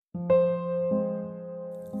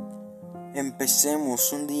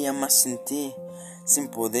Empecemos un día más sin ti, sin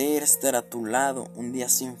poder estar a tu lado, un día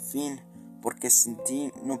sin fin, porque sin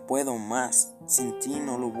ti no puedo más, sin ti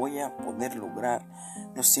no lo voy a poder lograr.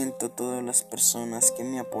 No siento a todas las personas que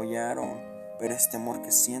me apoyaron, pero este amor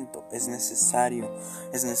que siento es necesario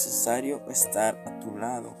estar a tu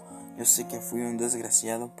lado. Yo sé que fui un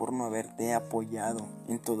desgraciado por no haberte apoyado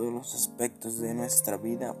en todos los aspectos de nuestra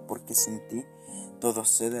vida, porque sin ti todo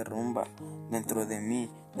se derrumba dentro de mí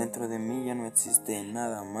ya no existe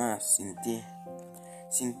nada más sin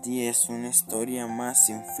ti es una historia más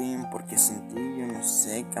sin fin, porque sin ti yo no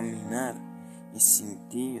sé caminar y sin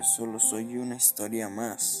ti yo solo soy una historia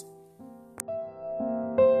más.